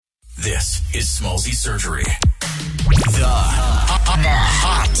This is Smallzy Surgery. The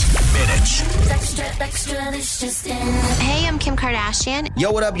Hot Minute. Hey, I'm Kim Kardashian.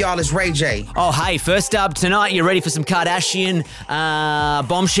 Yo, what up, y'all? It's Ray J. Oh, hey, first up tonight, you ready for some Kardashian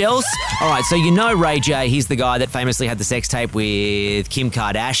bombshells? All right, so you know Ray J, he's the guy that famously had the sex tape with Kim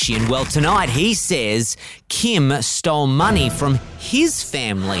Kardashian. Well, tonight he says Kim stole money from his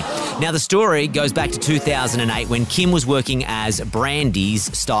family. Now, the story goes back to 2008 when Kim was working as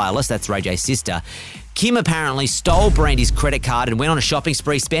Brandy's stylist, that's Ray J's sister. Kim apparently stole Brandy's credit card and went on a shopping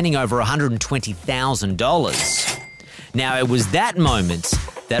spree, spending over $120,000. Now, it was that moment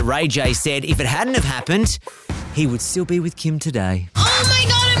that Ray J said if it hadn't have happened, he would still be with Kim today. Oh my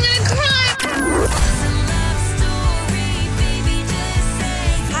God, I'm gonna cry!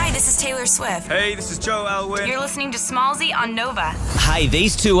 Hi, this is Taylor Swift. Hey, this is Joe Alwyn. You're listening to Smallzy on Nova. Hey,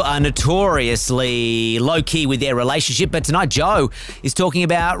 these two are notoriously low-key with their relationship, but tonight Joe is talking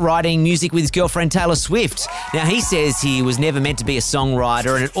about writing music with his girlfriend Taylor Swift. Now, he says he was never meant to be a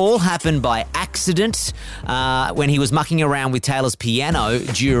songwriter, and it all happened by accident when he was mucking around with Taylor's piano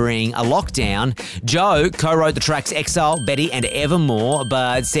during a lockdown. Joe co-wrote the tracks Exile, Betty, and Evermore,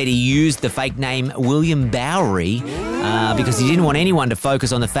 but said he used the fake name William Bowery because he didn't want anyone to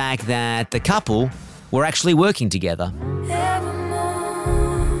focus on the fact that the couple were actually working together.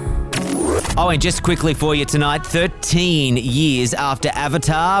 Oh, and just quickly for you tonight, 13 years after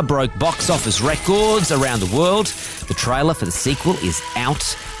Avatar broke box office records around the world, the trailer for the sequel is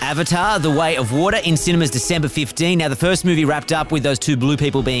out. Avatar, The Way of Water, in cinemas December 15. Now, the first movie wrapped up with those two blue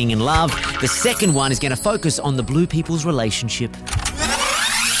people being in love. The second one is going to focus on the blue people's relationship.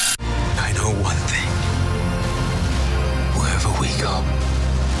 I know one thing. Wherever we go,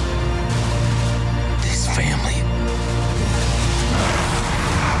 this family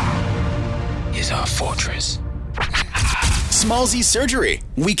is our fortress. Smallzy Surgery,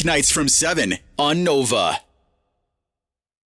 weeknights from 7 on Nova.